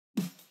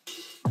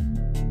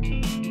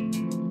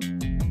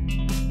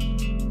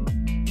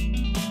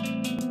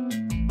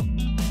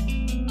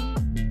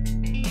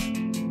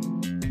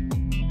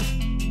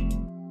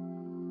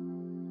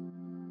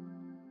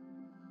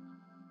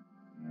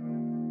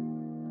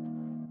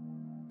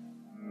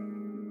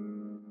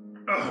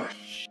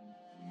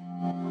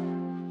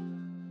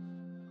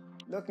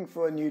Looking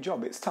for a new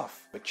job, it's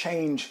tough. A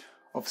change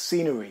of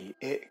scenery,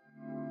 it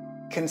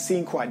can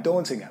seem quite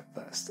daunting at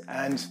first.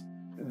 And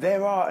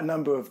there are a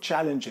number of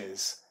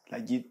challenges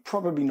that you're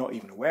probably not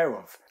even aware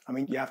of. I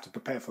mean, you have to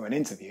prepare for an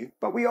interview,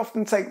 but we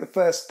often take the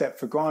first step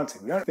for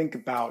granted. We don't think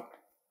about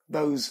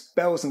those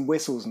bells and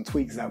whistles and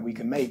tweaks that we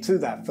can make to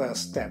that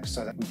first step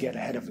so that we get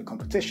ahead of the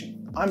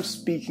competition. I'm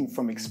speaking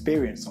from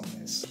experience on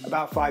this.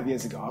 About 5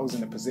 years ago, I was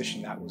in a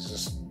position that was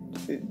just,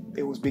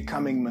 it was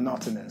becoming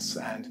monotonous,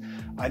 and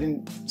I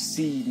didn't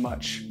see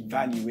much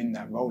value in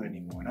that role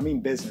anymore. And I mean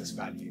business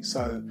value.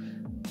 So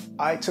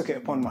I took it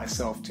upon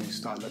myself to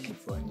start looking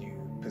for a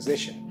new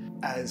position.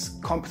 As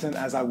competent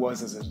as I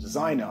was as a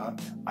designer,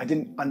 I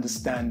didn't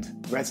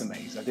understand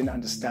resumes. I didn't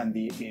understand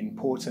the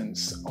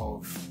importance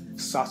of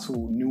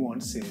subtle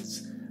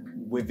nuances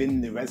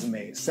within the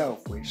resume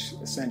itself, which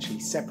essentially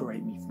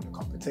separate me from the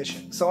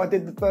competition. So I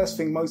did the first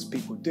thing most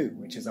people do,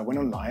 which is I went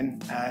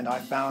online and I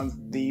found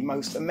the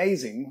most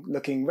amazing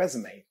looking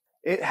resume.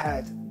 It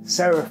had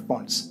serif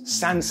fonts,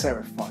 sans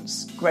serif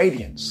fonts,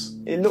 gradients.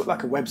 It looked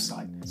like a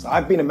website. So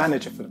I've been a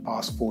manager for the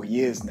past 4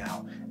 years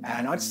now,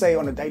 and I'd say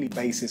on a daily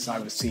basis I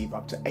receive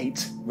up to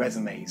 8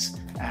 resumes.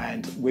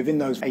 And within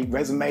those 8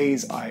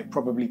 resumes, I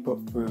probably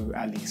put through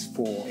at least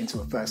 4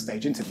 into a first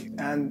stage interview.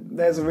 And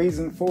there's a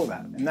reason for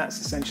that. And that's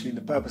essentially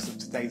the purpose of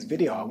today's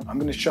video. I'm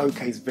going to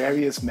showcase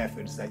various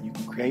methods that you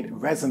can create a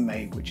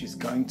resume which is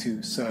going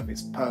to serve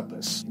its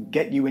purpose and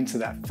get you into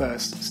that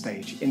first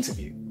stage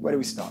interview. Where do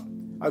we start?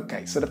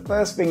 Okay, so the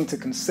first thing to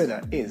consider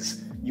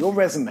is your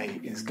resume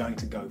is going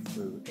to go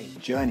through a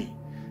journey.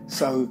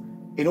 So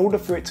in order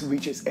for it to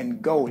reach its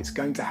end goal, it's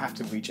going to have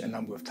to reach a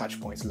number of touch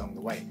points along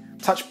the way.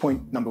 Touch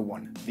point number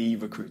 1, the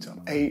recruiter.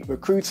 A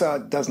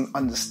recruiter doesn't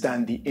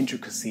understand the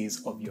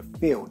intricacies of your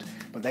field,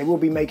 but they will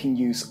be making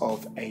use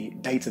of a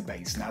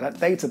database. Now that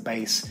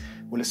database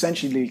will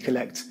essentially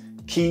collect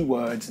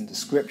keywords and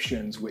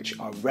descriptions which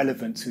are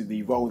relevant to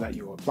the role that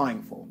you're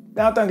applying for.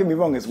 Now, don't get me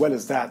wrong, as well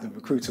as that, the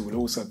recruiter will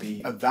also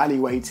be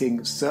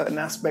evaluating certain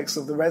aspects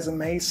of the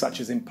resume, such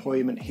as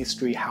employment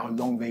history, how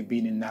long they've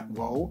been in that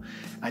role,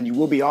 and you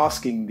will be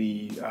asking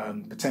the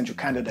potential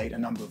candidate a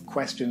number of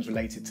questions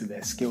related to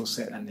their skill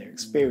set and their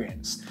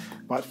experience.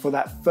 But for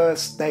that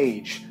first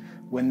stage,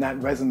 when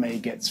that resume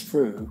gets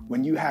through,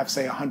 when you have,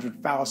 say,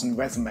 100,000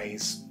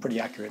 resumes, pretty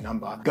accurate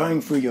number, going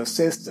through your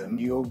system,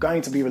 you're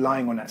going to be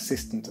relying on that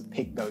system to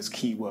pick those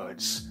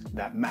keywords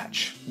that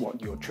match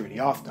what you're truly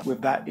after.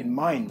 With that in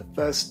mind, the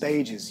first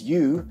stage is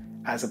you,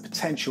 as a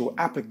potential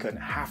applicant,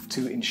 have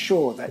to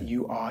ensure that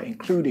you are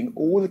including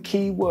all the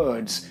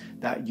keywords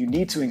that you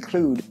need to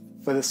include.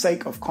 For the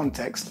sake of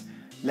context,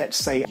 let's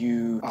say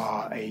you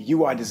are a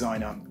UI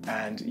designer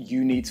and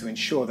you need to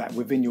ensure that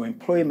within your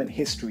employment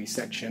history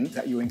section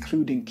that you're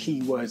including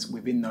keywords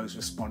within those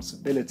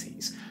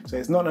responsibilities. So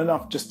it's not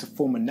enough just to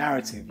form a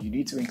narrative, you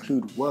need to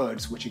include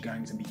words which are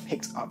going to be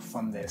picked up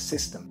from their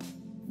system.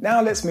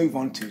 Now let's move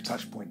on to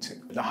touch point 2,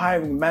 the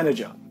hiring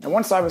manager. And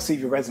once I receive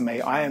your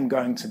resume, I am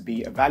going to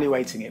be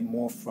evaluating it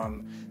more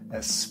from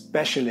a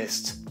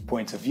specialist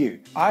point of view.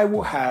 I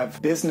will have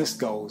business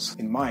goals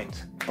in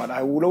mind, but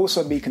I will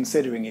also be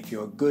considering if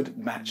you're a good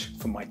match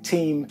for my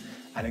team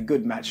and a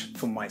good match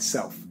for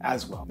myself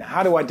as well. Now,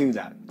 how do I do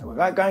that? Now,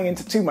 without going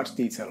into too much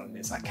detail on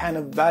this, I can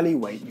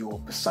evaluate your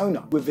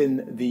persona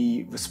within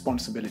the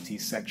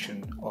responsibilities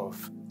section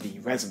of the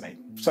resume.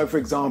 So for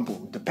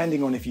example,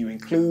 depending on if you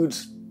include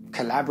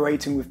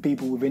collaborating with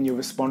people within your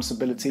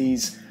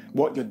responsibilities,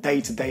 what your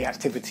day-to-day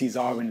activities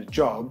are in the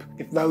job,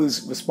 if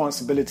those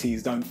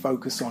responsibilities don't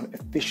focus on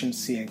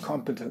efficiency and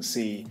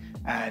competency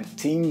and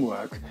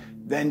teamwork,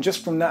 then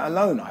just from that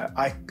alone,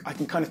 I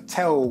can kind of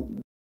tell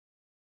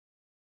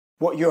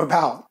what you're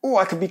about. Or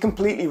I could be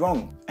completely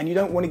wrong. And you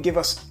don't want to give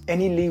us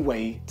any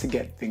leeway to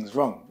get things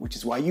wrong, which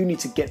is why you need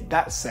to get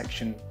that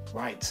section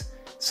right.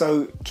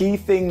 So key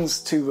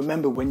things to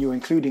remember when you're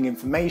including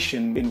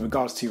information in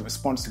regards to your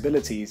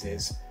responsibilities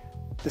is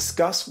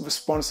discuss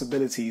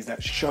responsibilities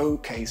that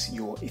showcase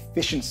your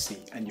efficiency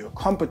and your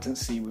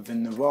competency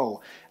within the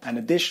role. And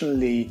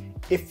additionally,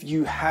 if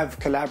you have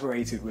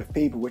collaborated with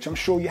people, which I'm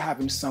sure you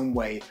have in some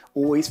way,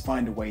 always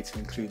find a way to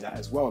include that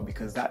as well,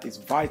 because that is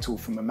vital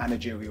from a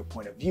managerial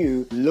point of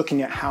view,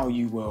 looking at how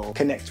you will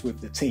connect with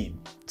the team.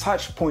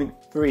 Touch point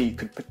 3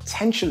 could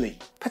potentially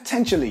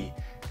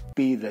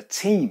be the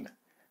team.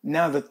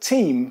 Now, the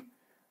team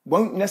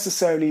won't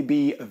necessarily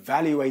be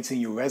evaluating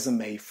your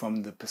resume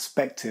from the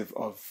perspective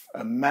of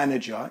a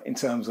manager in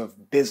terms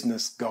of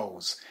business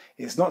goals.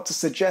 It's not to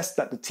suggest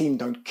that the team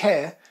don't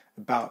care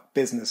about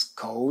business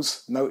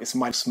goals. Notice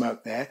my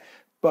smirk there.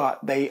 But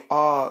they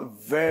are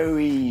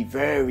very,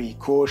 very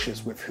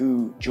cautious with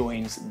who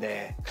joins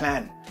their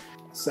clan.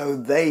 So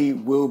they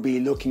will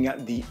be looking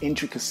at the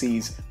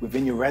intricacies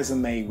within your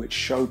resume which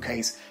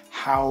showcase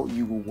how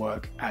you will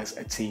work as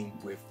a team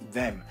with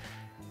them.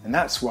 And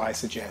that's why I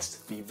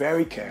suggest be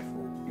very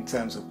careful in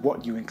terms of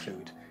what you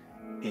include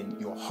in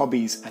your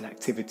hobbies and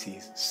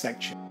activities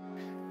section.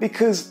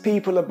 Because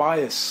people are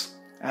biased,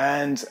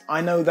 and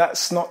I know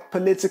that's not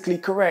politically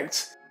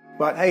correct,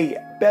 But hey,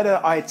 better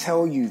I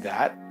tell you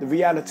that. The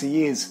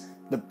reality is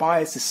the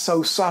bias is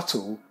so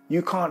subtle,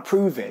 you can't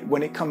prove it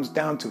when it comes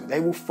down to it.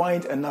 They will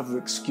find another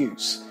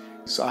excuse.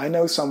 So I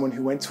know someone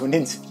who went to an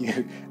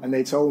interview and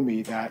they told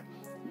me that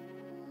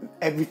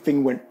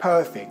everything went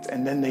perfect,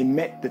 and then they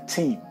met the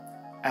team,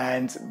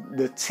 and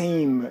the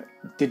team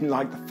didn't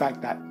like the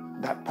fact that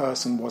that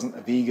person wasn't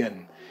a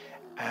vegan.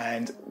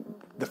 And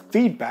the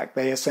feedback,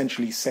 they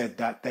essentially said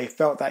that they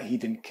felt that he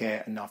didn't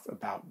care enough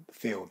about the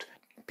field.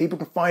 People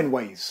can find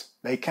ways.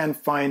 They can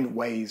find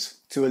ways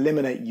to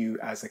eliminate you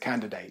as a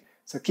candidate.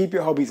 So keep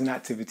your hobbies and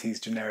activities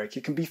generic.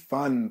 It can be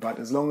fun, but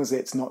as long as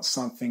it's not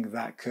something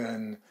that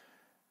can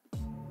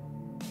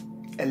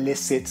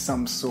elicit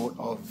some sort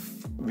of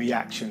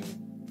reaction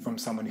from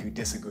someone who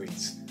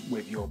disagrees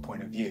with your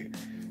point of view.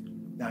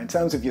 Now, in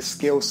terms of your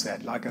skill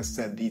set, like I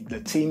said,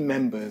 the team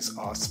members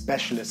are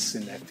specialists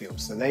in their field.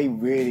 So they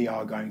really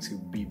are going to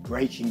be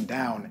breaking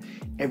down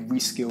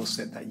every skill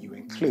set that you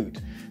include.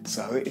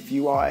 So if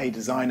you are a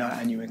designer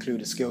and you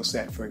include a skill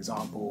set, for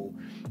example,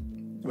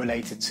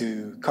 related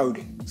to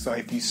coding. So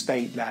if you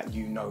state that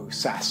you know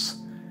SAS,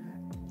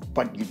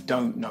 but you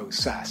don't know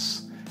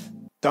SAS,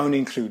 don't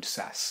include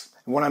SAS.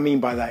 And what I mean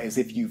by that is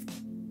if you've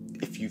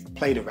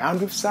played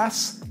around with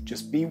SAS,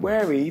 just be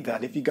wary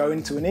that if you go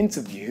into an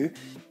interview,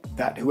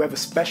 that whoever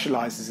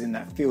specializes in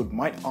that field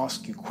might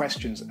ask you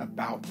questions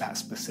about that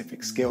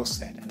specific skill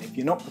set. And if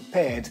you're not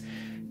prepared,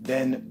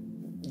 then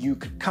you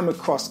could come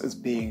across as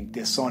being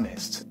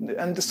dishonest.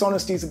 And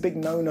dishonesty is a big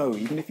no-no,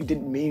 even if you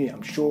didn't mean it.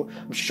 I'm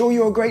sure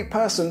you're a great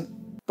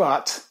person,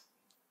 but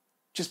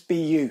just be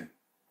you.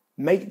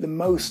 Make the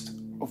most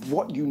of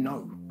what you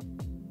know.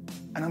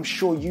 And I'm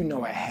sure you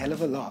know a hell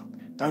of a lot.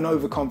 Don't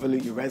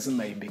overconvolute your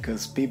resume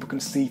because people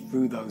can see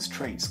through those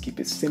traits. Keep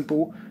it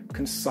simple,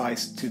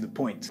 concise, to the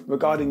point.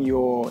 Regarding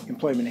your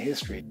employment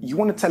history, you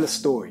want to tell a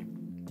story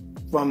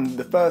from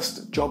the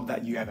first job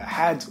that you ever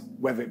had,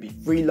 whether it be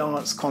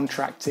freelance,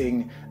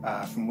 contracting,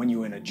 from when you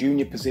were in a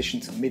junior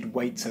position to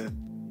midweight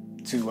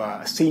to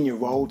a senior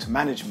role to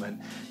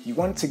management. You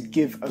want to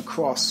give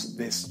across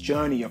this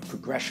journey of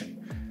progression.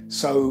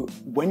 So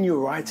when you're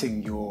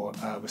writing your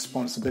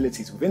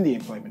responsibilities within the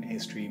employment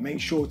history, make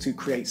sure to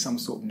create some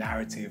sort of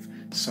narrative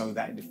so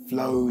that it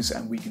flows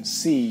and we can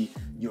see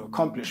your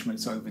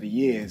accomplishments over the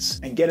years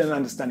and get an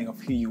understanding of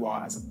who you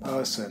are as a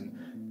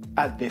person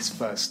at this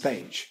first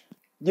stage.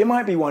 You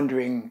might be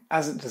wondering,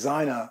 as a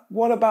designer,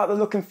 what about the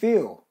look and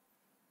feel?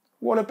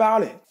 What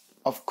about it?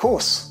 Of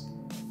course,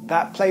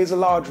 that plays a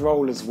large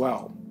role as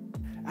well.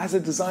 As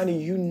a designer,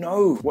 you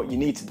know what you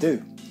need to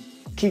do.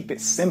 Keep it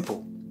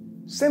simple.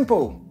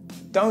 Simple.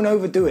 Don't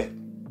overdo it.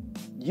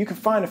 You can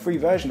find a free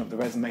version of the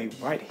resume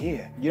right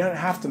here. You don't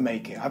have to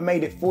make it. I've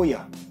made it for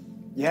you.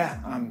 Yeah,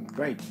 I'm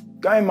great.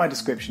 Go in my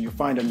description, you'll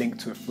find a link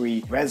to a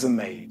free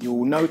resume.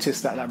 You'll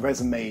notice that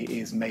resume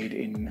is made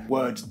in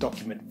Word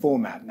document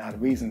format. Now, the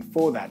reason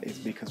for that is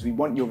because we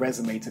want your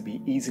resume to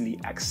be easily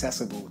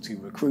accessible to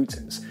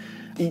recruiters,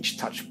 each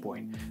touch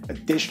point.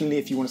 Additionally,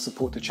 if you want to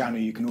support the channel,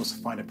 you can also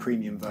find a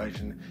premium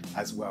version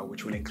as well,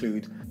 which will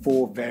include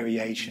 4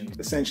 variations,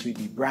 essentially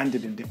be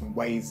branded in different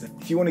ways.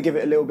 If you want to give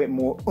it a little bit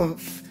more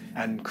oomph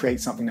and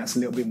create something that's a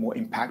little bit more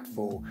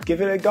impactful,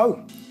 give it a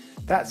go.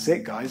 That's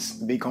it, guys.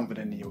 Be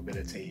confident in your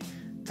ability.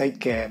 Take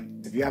care.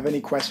 If you have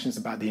any questions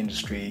about the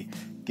industry,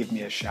 give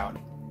me a shout.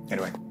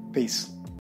 Anyway, peace.